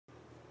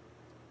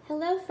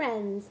Hello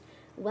friends,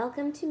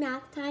 welcome to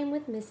Math Time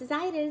with Mrs.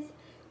 Idas.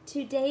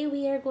 Today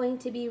we are going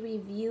to be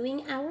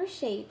reviewing our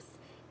shapes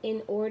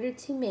in order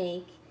to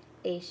make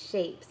a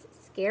shapes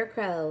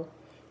scarecrow.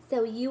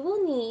 So you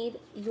will need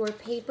your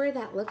paper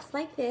that looks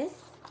like this,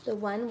 the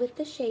one with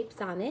the shapes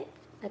on it,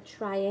 a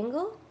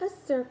triangle, a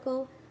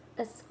circle,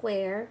 a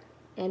square,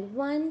 and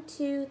 1,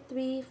 2,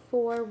 3,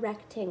 4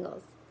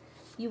 rectangles.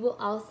 You will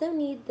also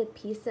need the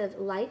piece of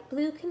light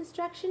blue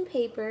construction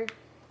paper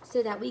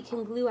so that we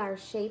can glue our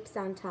shapes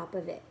on top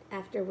of it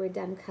after we're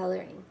done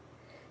coloring.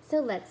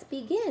 So let's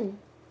begin.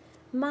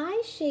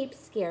 My shape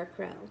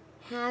scarecrow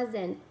has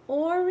an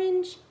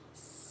orange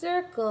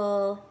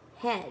circle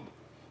head.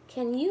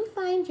 Can you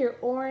find your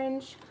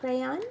orange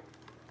crayon?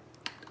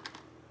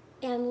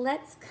 And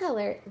let's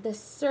color the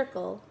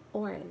circle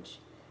orange.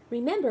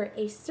 Remember,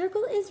 a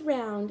circle is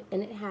round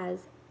and it has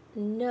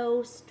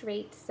no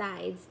straight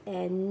sides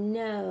and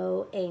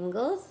no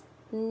angles,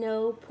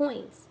 no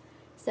points.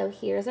 So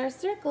here's our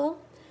circle.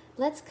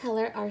 Let's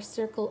color our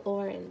circle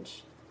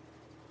orange.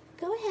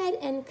 Go ahead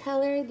and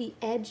color the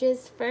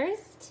edges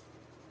first,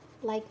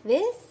 like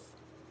this,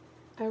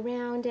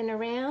 around and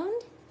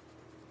around.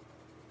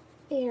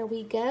 There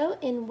we go,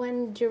 in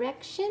one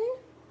direction.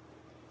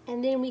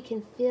 And then we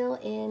can fill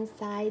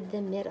inside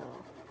the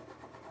middle.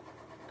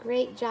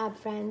 Great job,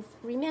 friends.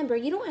 Remember,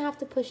 you don't have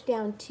to push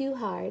down too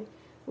hard.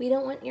 We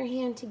don't want your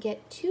hand to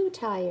get too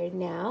tired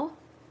now.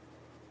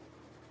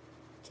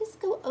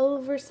 Just go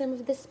over some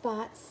of the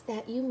spots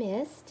that you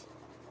missed.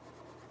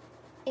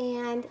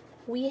 And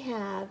we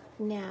have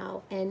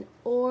now an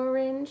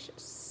orange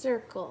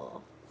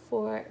circle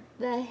for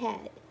the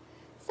head.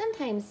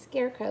 Sometimes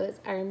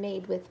scarecrows are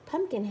made with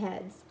pumpkin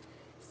heads,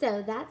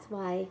 so that's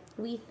why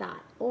we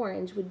thought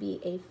orange would be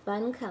a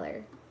fun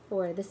color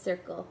for the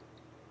circle.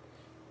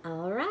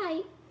 All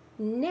right,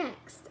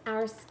 next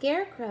our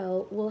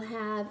scarecrow will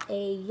have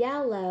a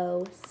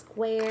yellow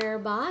square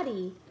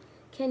body.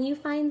 Can you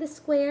find the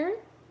square?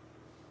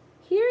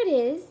 Here it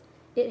is.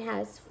 It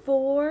has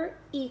 4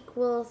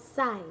 equal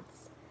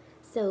sides.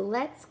 So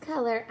let's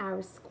color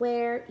our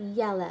square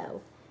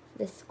yellow.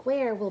 The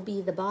square will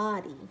be the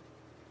body.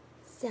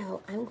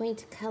 So I'm going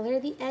to color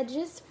the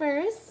edges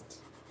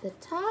first, the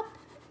top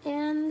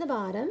and the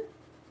bottom.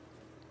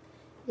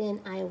 Then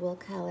I will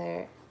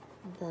color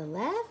the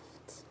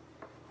left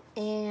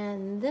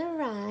and the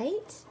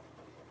right.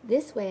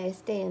 This way I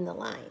stay in the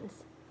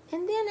lines.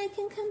 And then I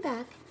can come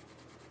back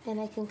and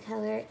I can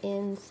color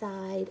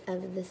inside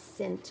of the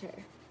center.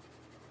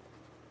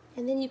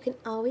 And then you can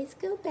always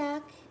go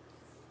back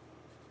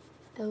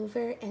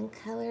over and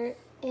color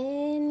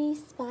any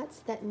spots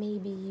that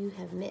maybe you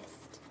have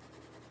missed.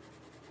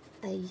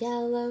 A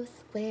yellow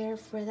square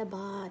for the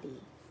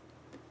body.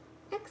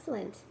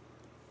 Excellent.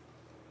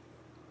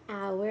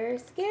 Our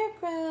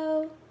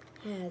scarecrow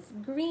has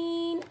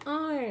green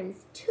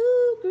arms,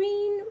 2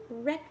 green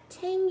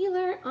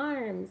rectangular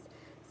arms.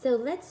 So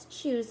let's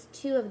choose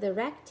 2 of the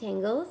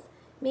rectangles,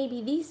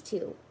 maybe these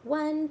 2,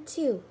 1,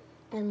 2,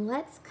 and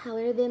let's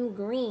color them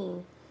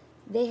green.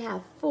 They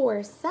have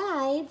 4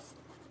 sides,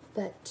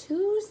 but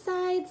 2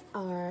 sides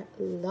are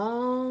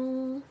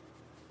long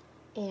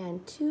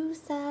and 2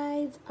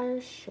 sides are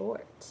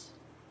short.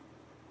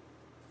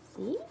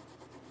 See?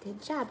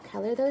 Good job.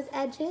 Color those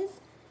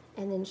edges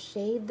and then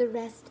shade the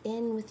rest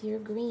in with your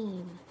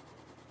green.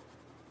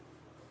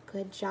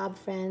 Good job,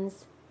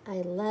 friends.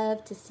 I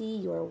love to see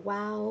your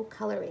wow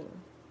coloring.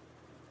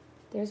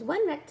 There's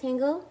 1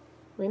 rectangle.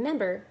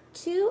 Remember,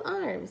 2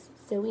 arms,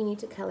 so we need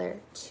to color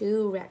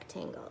 2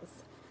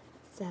 rectangles.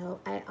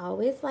 So I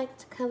always like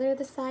to color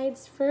the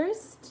sides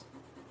first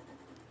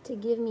to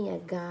give me a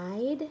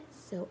guide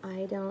so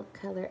I don't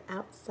color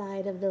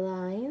outside of the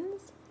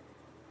lines.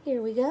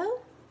 Here we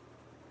go.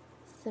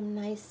 Some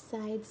nice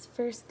sides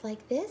first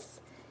like this,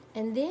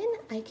 and then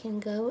I can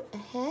go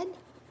ahead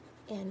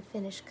and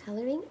finish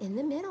coloring in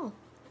the middle.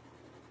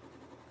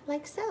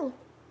 Like so.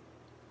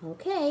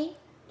 Okay,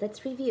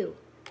 let's review.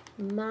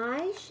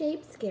 My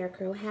shape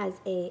scarecrow has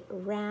a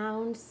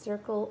round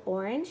circle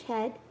orange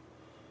head,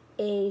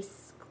 a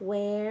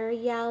square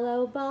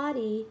yellow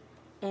body,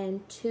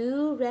 and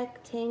 2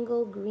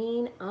 rectangle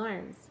green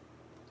arms.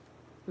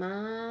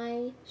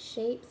 My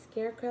shape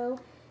scarecrow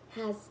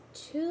has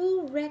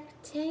 2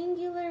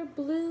 rectangular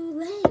blue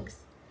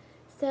legs.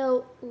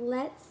 So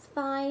let's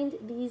find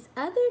these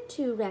other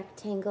 2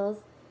 rectangles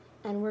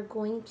and we're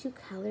going to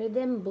color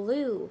them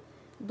blue.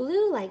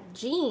 Blue like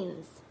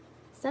jeans.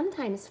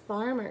 Sometimes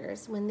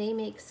farmers, when they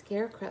make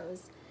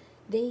scarecrows,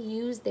 they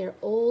use their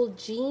old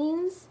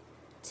jeans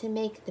to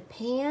make the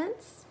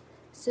pants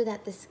so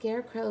that the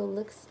scarecrow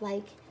looks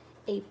like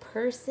a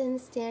person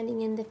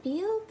standing in the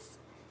fields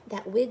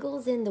that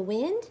wiggles in the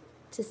wind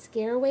to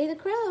scare away the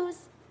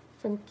crows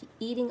from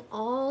eating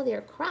all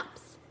their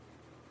crops.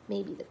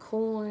 Maybe the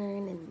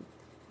corn and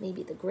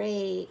maybe the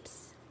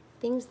grapes,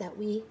 things that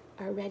we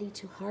are ready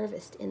to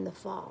harvest in the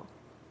fall.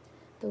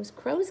 Those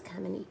crows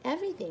come and eat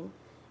everything,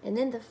 and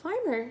then the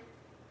farmer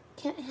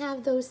can't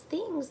have those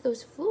things,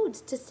 those foods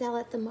to sell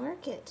at the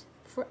market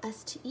for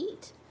us to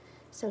eat.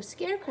 So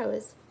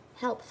scarecrows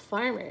help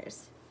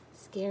farmers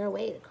scare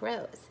away the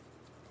crows.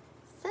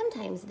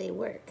 Sometimes they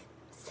work,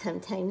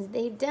 sometimes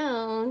they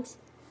don't.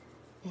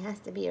 It has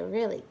to be a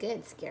really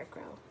good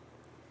scarecrow.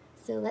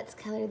 So let's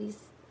color these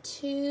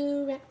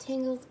 2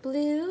 rectangles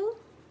blue.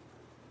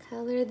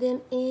 Color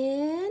them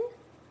in.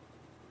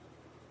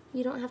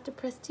 You don't have to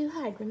press too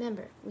hard.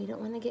 Remember, we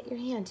don't want to get your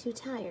hand too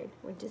tired.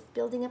 We're just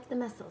building up the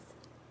muscles.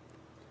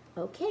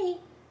 Okay,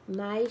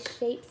 my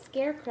shaped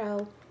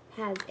scarecrow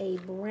has a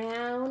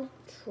brown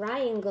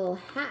triangle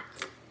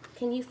hat.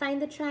 Can you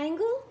find the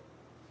triangle?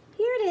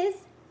 Here it is.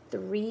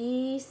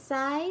 3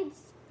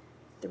 sides,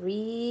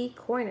 3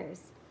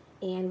 corners.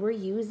 And we're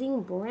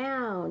using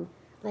brown,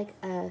 like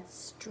a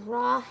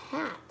straw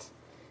hat.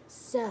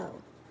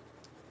 So,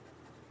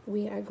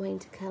 we are going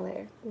to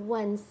color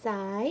 1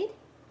 side,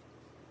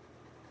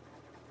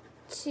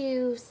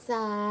 2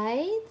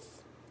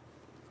 sides,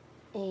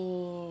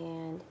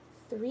 and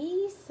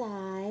 3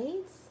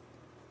 sides.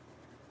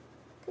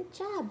 Good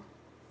job.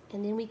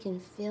 And then we can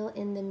fill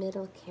in the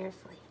middle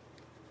carefully.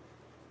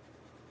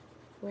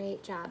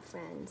 Great job,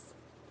 friends.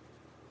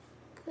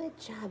 Good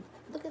job.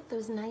 Look at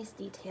those nice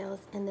details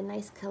and the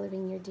nice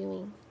coloring you're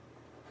doing.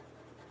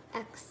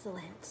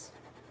 Excellent.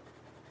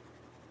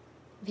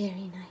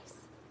 Very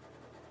nice.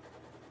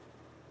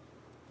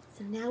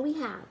 So now we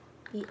have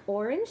the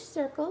orange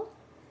circle,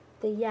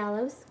 the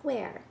yellow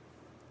square,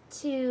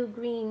 2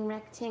 green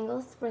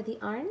rectangles for the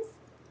arms,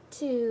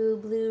 2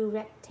 blue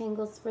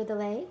rectangles for the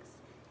legs,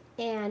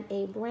 and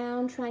a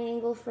brown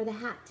triangle for the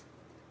hat.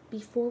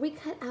 Before we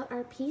cut out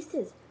our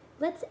pieces,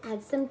 let's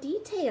add some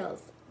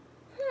details.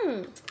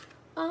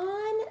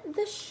 On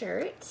the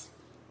shirt,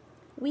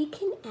 we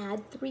can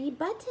add 3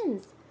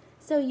 buttons.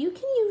 So you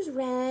can use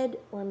red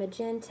or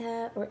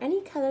magenta or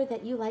any color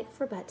that you like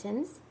for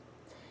buttons.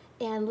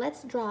 And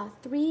let's draw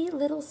 3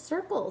 little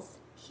circles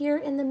here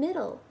in the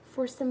middle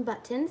for some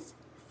buttons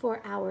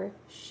for our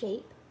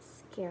shape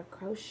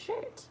scarecrow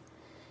shirt.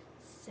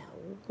 So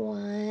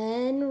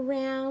 1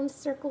 round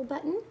circle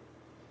button,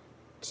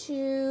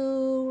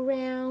 2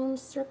 round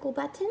circle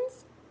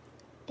buttons,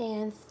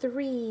 and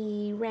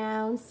 3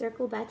 round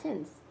circle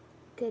buttons.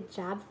 Good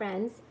job,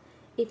 friends.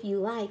 If you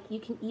like, you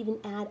can even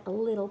add a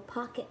little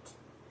pocket.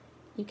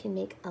 You can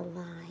make a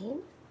line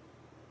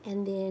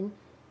and then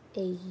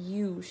a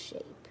U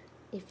shape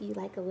if you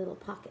like a little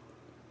pocket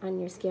on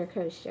your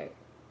scarecrow shirt.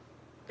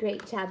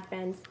 Great job,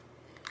 friends.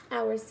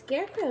 Our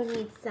scarecrow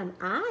needs some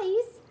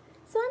eyes,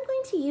 so I'm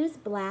going to use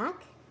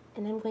black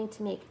and I'm going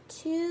to make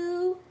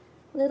 2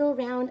 little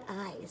round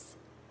eyes.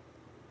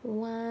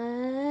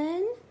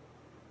 1,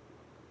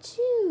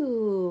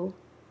 2.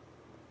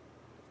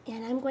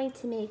 And I'm going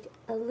to make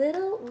a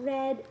little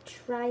red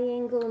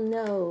triangle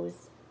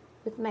nose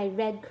with my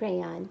red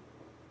crayon.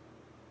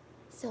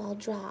 So I'll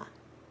draw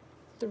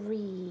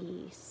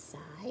 3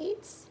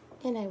 sides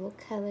and I will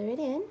color it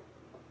in.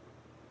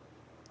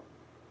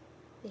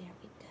 There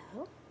we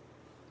go.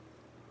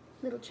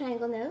 Little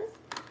triangle nose.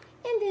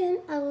 And then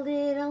a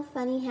little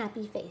funny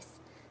happy face.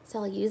 So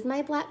I'll use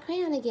my black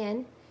crayon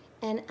again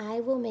and I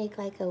will make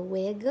like a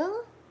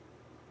wiggle.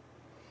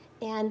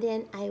 And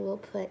then I will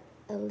put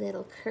a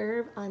little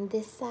curve on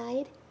this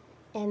side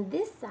and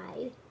this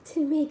side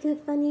to make a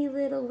funny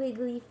little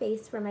wiggly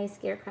face for my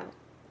scarecrow.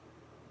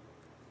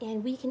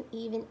 And we can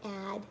even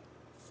add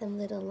some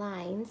little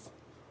lines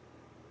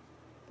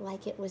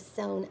like it was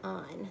sewn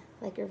on,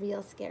 like a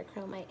real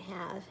scarecrow might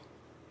have.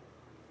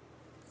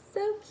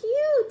 So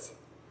cute!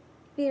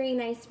 Very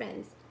nice,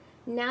 friends.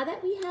 Now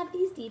that we have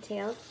these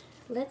details,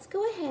 let's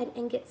go ahead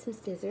and get some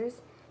scissors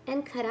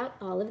and cut out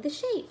all of the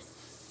shapes.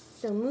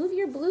 So move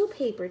your blue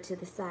paper to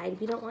the side.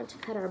 We don't want to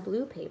cut our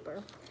blue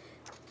paper,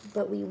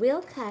 but we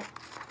will cut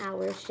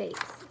our shapes.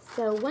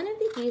 So one of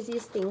the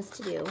easiest things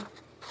to do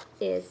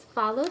is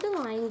follow the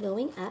line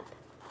going up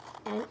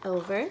and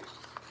over,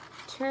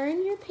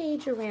 turn your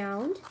page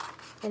around,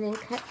 and then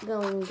cut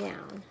going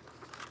down.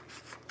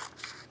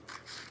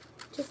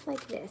 Just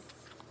like this.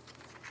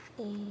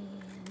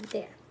 And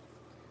there.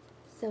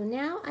 So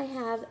now I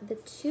have the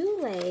 2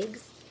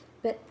 legs,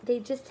 but they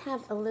just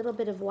have a little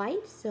bit of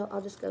white, so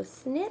I'll just go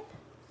snip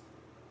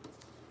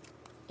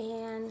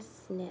and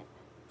snip,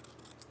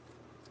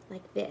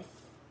 like this.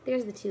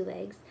 There's the 2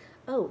 legs.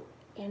 Oh,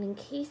 and in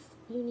case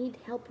you need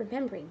help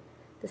remembering,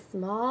 the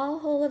small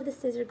hole of the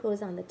scissor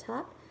goes on the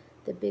top,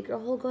 the bigger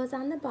hole goes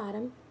on the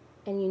bottom,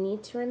 and you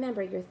need to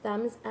remember your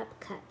thumb's up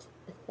cut.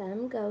 The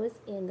thumb goes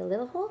in the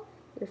little hole,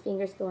 your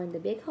fingers go in the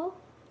big hole,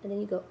 and then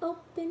you go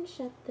open,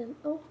 shut them,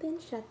 open,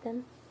 shut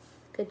them.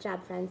 Good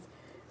job, friends.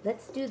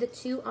 Let's do the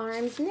 2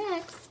 arms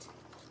next.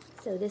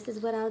 So this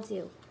is what I'll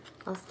do.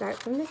 I'll start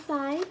from the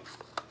side.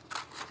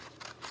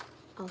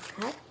 I'll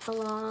cut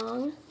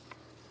along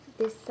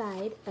this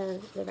side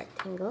of the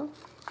rectangle.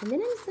 And then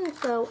I'm just going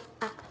to go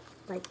up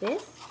like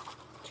this.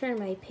 Turn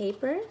my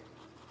paper.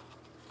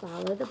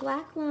 Follow the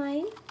black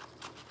line.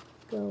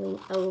 Going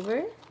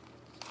over.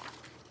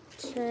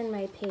 Turn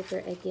my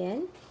paper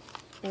again.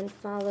 And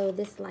follow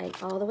this line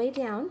all the way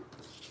down.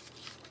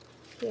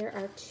 Here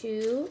are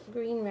 2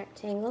 green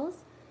rectangles.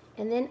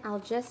 And then I'll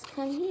just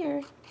come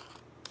here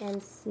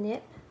and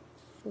snip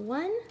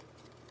 1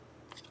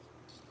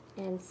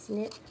 and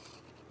snip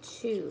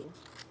 2.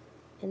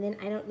 And then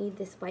I don't need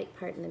this white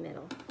part in the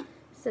middle.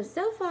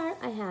 So far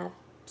I have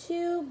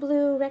 2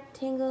 blue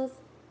rectangles,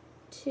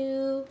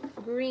 2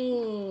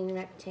 green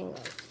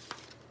rectangles.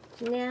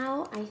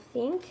 Now I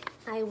think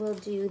I will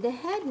do the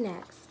head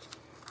next.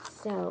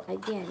 So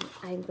again,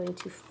 I'm going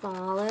to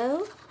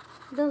follow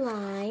the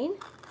line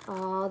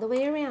all the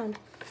way around.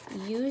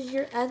 Use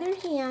your other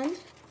hand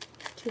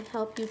to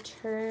help you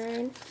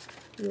turn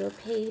your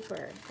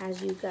paper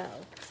as you go.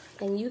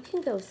 And you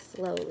can go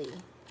slowly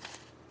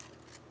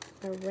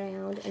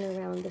around and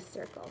around the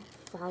circle.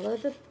 Follow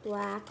the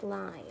black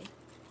line.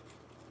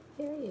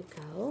 There you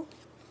go.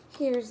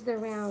 Here's the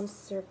round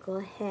circle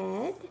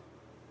head.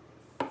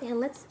 And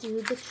let's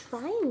do the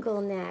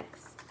triangle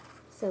next.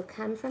 So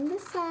come from the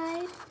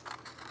side,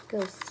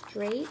 go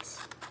straight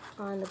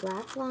on the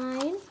black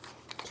line,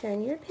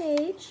 turn your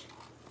page,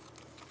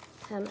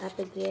 come up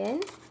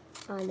again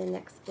on the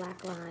next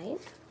black line,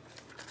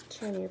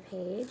 turn your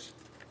page,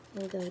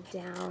 and go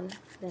down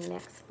the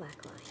next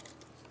black line.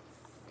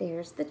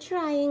 There's the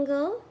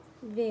triangle,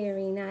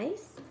 very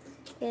nice.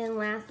 And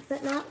last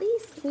but not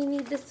least, we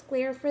need the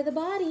square for the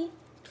body.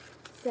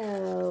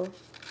 So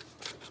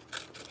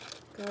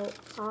go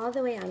all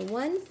the way on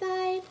one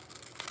side,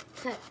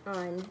 cut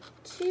on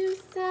 2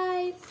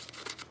 sides,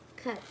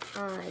 cut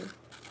on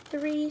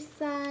 3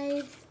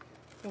 sides,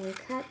 and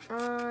cut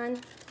on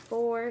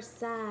 4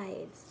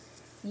 sides.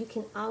 You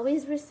can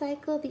always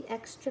recycle the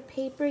extra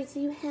papers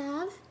you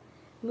have.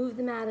 Move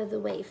them out of the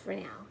way for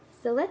now.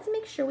 So let's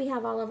make sure we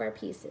have all of our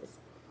pieces.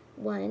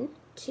 1,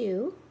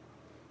 2,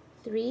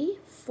 3,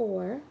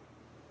 4,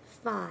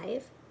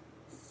 5,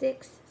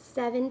 6,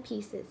 7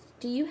 pieces.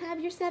 Do you have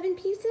your 7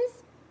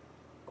 pieces?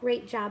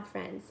 Great job,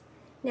 friends.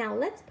 Now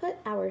let's put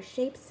our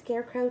shaped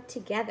scarecrow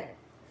together.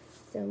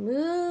 So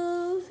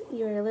move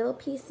your little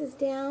pieces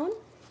down.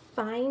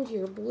 Find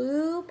your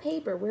blue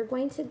paper. We're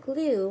going to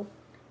glue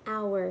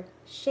our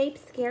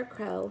shaped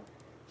scarecrow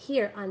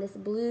here on this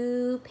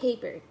blue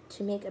paper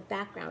to make a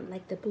background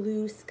like the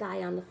blue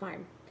sky on the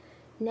farm.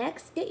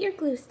 Next, get your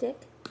glue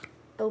stick,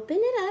 open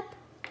it up.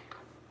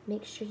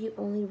 Make sure you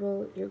only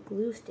roll your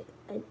glue stick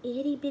an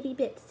itty bitty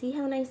bit. See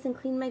how nice and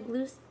clean my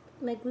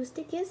glue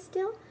stick is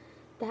still?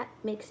 That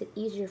makes it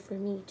easier for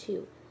me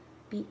to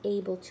be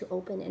able to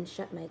open and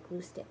shut my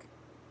glue stick.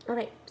 All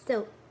right,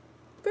 so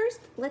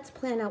first let's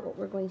plan out what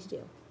we're going to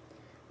do.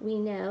 We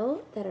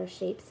know that our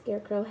shaped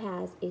scarecrow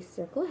has a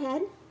circle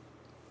head,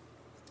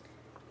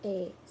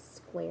 a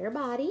square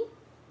body,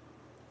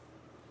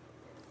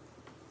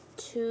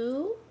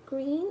 2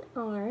 green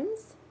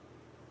arms,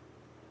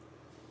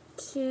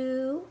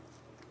 2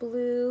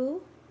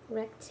 blue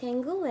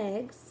rectangle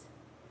legs,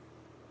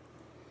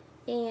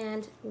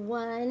 and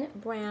 1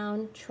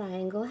 brown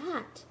triangle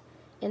hat.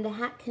 And the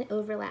hat can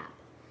overlap.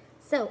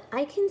 So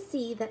I can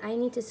see that I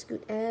need to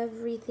scoot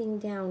everything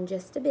down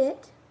just a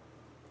bit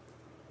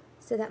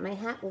so that my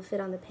hat will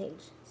fit on the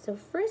page. So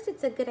first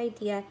it's a good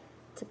idea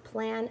to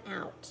plan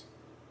out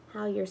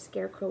how your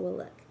scarecrow will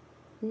look.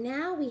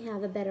 Now we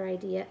have a better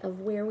idea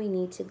of where we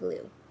need to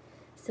glue.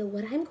 So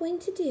what I'm going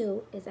to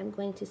do is I'm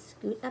going to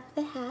scoot up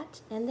the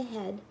hat and the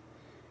head.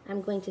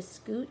 I'm going to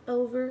scoot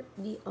over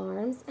the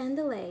arms and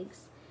the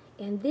legs.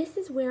 And this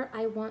is where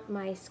I want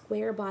my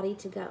square body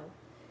to go.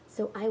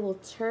 So I will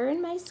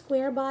turn my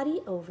square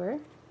body over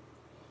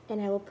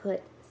and I will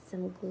put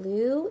some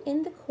glue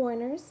in the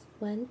corners,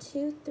 1,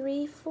 2,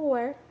 3,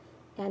 4,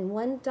 and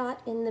 1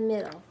 dot in the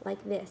middle,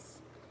 like this.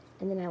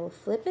 And then I will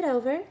flip it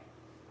over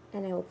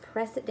and I will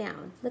press it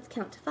down. Let's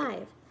count to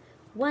 5.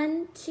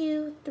 1,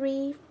 2,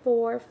 3,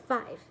 4,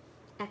 5.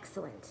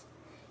 Excellent.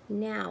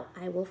 Now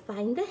I will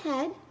find the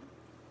head.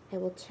 I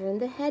will turn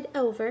the head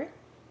over.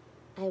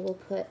 I will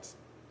put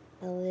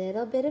a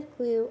little bit of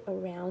glue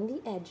around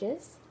the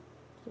edges,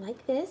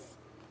 like this.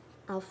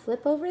 I'll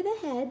flip over the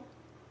head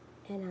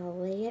and I'll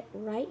lay it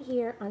right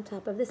here on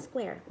top of the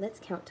square.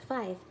 Let's count to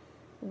 5.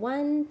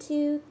 1,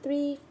 2,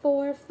 3,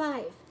 4,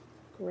 5.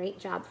 Great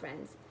job,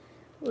 friends.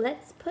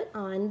 Let's put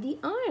on the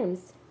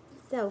arms.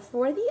 So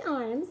for the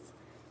arms,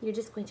 you're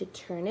just going to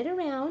turn it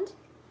around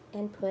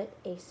and put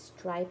a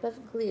stripe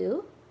of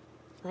glue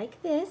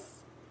like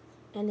this,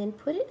 and then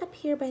put it up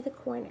here by the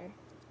corner.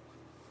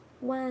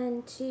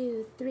 1,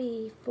 2,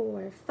 3,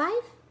 4, 5.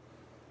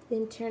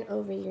 Then turn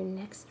over your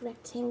next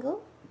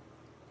rectangle.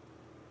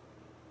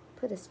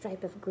 Put a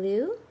stripe of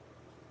glue.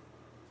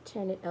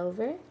 Turn it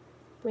over.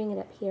 Bring it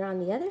up here on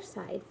the other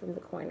side from the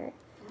corner.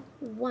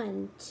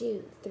 1,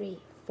 2, 3,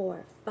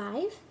 4,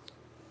 5.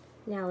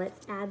 Now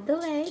let's add the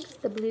legs,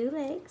 the blue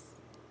legs.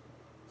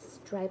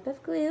 Stripe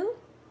of glue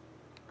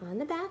on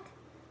the back.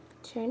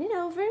 Turn it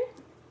over.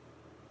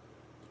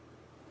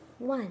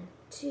 1,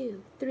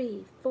 2,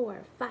 3,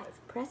 4,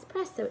 5. Press,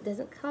 press so it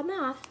doesn't come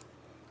off.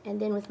 And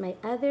then with my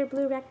other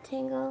blue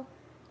rectangle,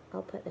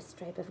 I'll put a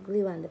stripe of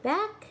glue on the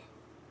back.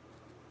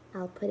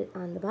 I'll put it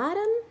on the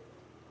bottom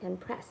and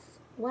press.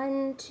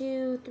 1,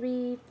 2,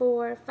 3,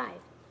 4, 5.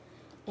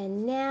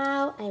 And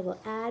now I will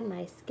add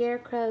my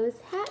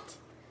scarecrow's hat.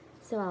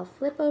 So I'll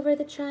flip over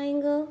the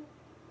triangle.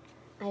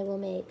 I will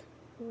make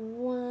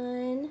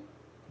 1,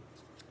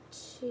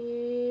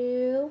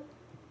 2,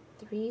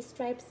 3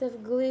 stripes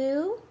of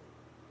glue,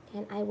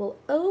 and I will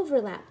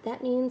overlap.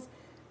 That means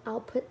I'll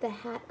put the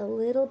hat a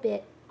little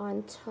bit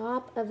on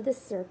top of the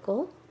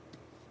circle,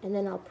 and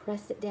then I'll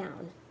press it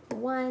down.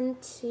 1,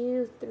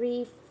 2,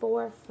 3,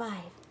 4, 5.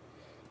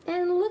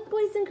 And look,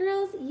 boys and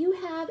girls, you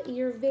have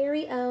your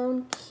very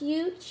own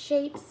cute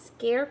shaped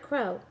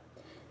scarecrow.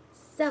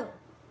 So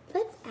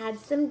let's add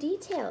some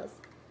details.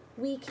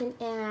 We can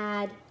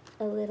add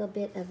a little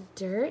bit of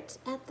dirt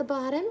at the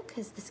bottom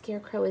because the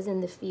scarecrow is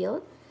in the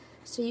field.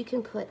 So you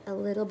can put a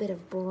little bit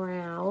of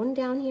brown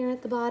down here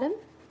at the bottom.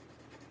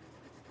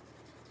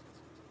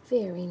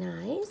 Very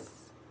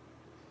nice.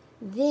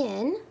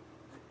 Then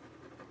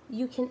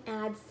you can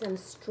add some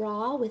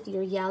straw with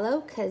your yellow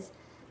because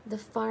the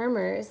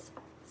farmers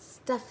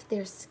stuff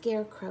their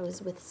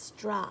scarecrows with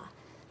straw.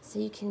 So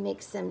you can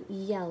make some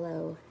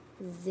yellow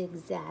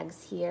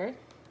zigzags here.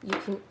 You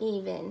can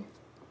even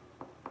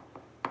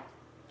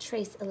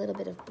trace a little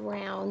bit of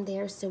brown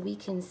there so we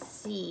can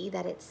see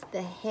that it's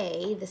the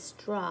hay, the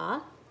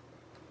straw.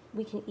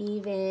 We can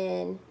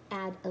even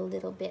add a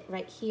little bit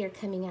right here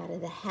coming out of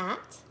the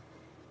hat,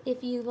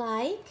 if you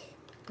like.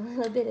 A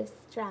little bit of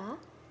straw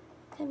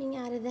coming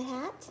out of the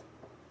hat.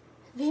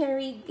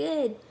 Very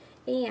good.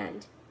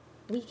 And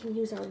we can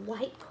use our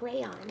white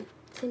crayon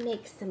to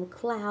make some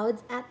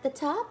clouds at the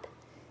top.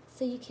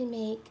 So you can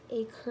make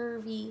a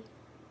curvy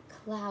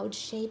cloud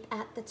shape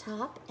at the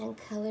top and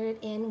color it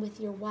in with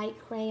your white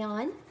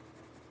crayon.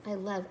 I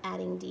love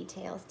adding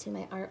details to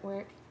my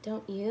artwork,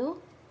 don't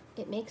you?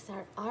 It makes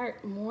our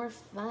art more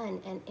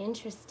fun and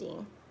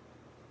interesting.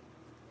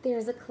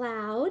 There's a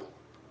cloud.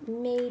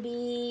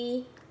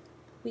 Maybe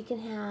we can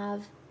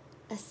have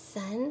a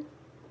sun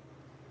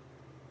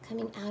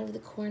coming out of the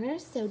corner,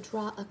 so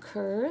draw a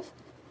curve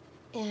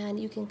and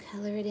you can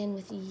color it in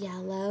with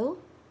yellow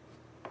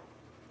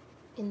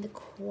in the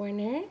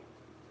corner.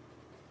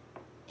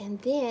 And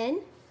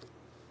then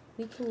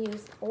we can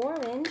use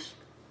orange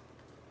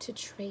to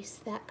trace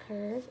that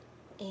curve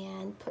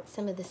and put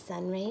some of the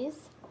sun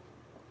rays.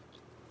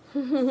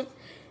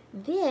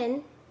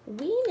 Then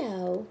we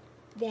know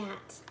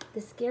that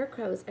the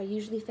scarecrows are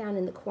usually found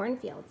in the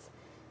cornfields.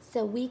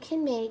 So we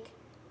can make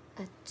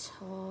a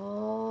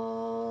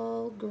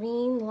tall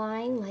green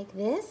line like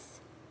this.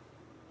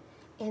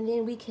 And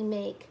then we can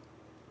make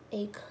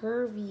a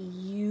curvy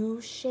U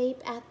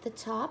shape at the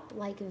top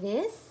like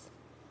this.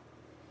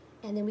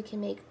 And then we can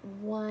make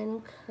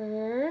 1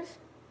 curve,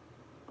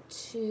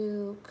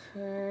 2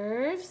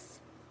 curves,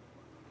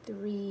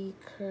 3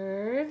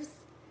 curves,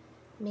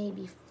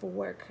 maybe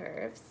 4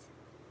 curves.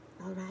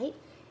 All right?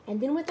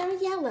 And then with our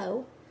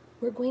yellow,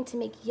 we're going to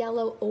make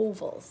yellow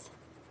ovals,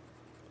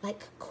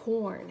 like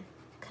corn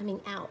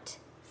coming out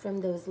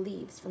from those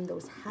leaves, from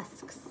those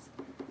husks,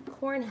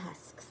 corn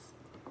husks.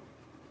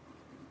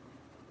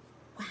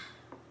 Wow.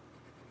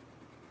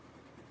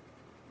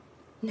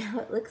 Now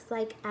it looks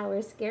like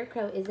our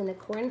scarecrow is in a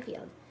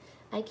cornfield.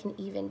 I can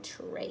even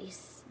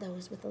trace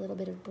those with a little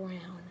bit of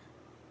brown.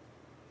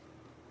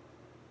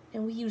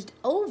 And we used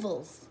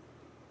ovals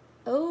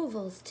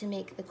to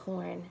make the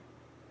corn.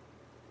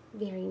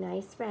 Very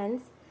nice,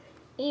 friends.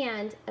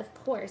 And, of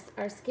course,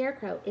 our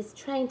scarecrow is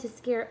trying to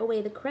scare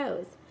away the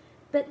crows.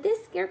 But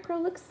this scarecrow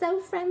looks so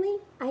friendly,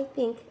 I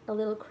think a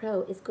little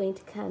crow is going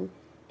to come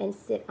and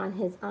sit on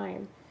his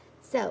arm.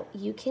 So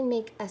you can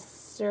make a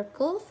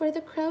circle for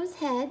the crow's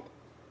head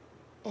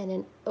and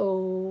an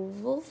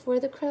oval for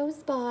the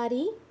crow's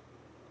body.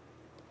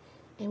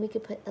 And we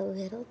could put a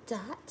little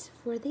dot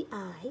for the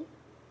eye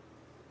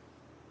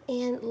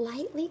and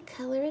lightly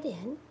color it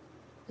in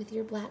with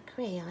your black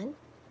crayon.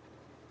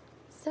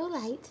 So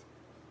light.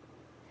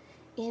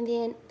 And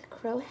then the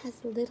crow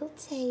has a little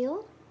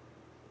tail,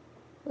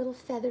 little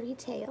feathery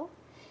tail,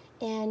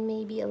 and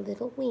maybe a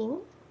little wing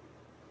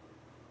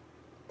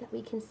that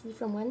we can see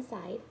from one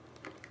side.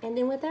 And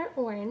then with our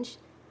orange,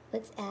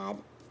 let's add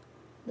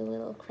the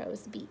little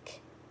crow's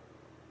beak.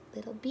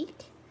 Little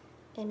beak,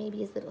 and maybe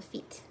his little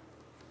feet.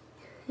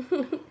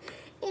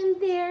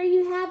 And there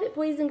you have it,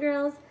 boys and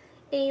girls,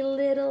 a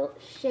little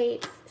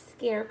shaped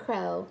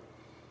scarecrow.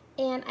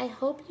 And I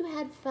hope you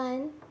had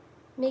fun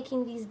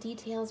making these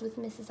details with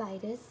Mrs.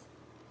 Itis.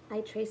 I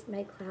traced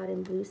my cloud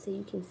in blue so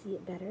you can see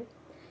it better.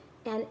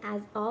 And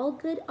as all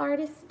good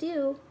artists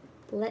do,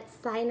 let's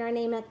sign our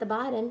name at the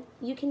bottom.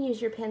 You can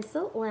use your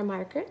pencil or a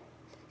marker.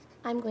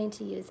 I'm going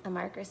to use a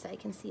marker so I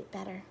can see it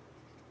better.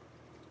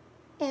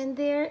 And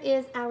there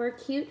is our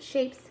cute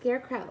shaped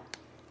scarecrow.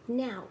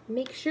 Now,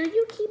 make sure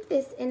you keep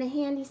this in a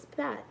handy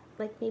spot,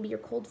 like maybe your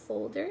cold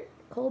folder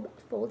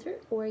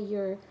or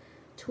your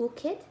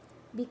toolkit,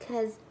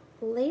 because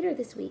later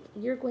this week,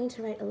 you're going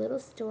to write a little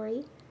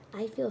story,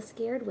 I Feel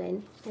Scared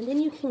When, and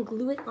then you can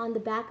glue it on the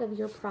back of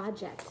your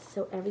project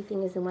so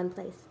everything is in one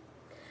place.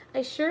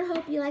 I sure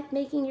hope you liked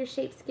making your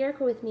shaped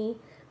scarecrow with me.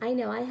 I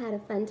know I had a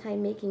fun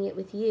time making it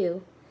with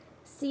you.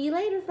 See you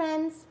later,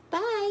 friends.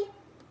 Bye.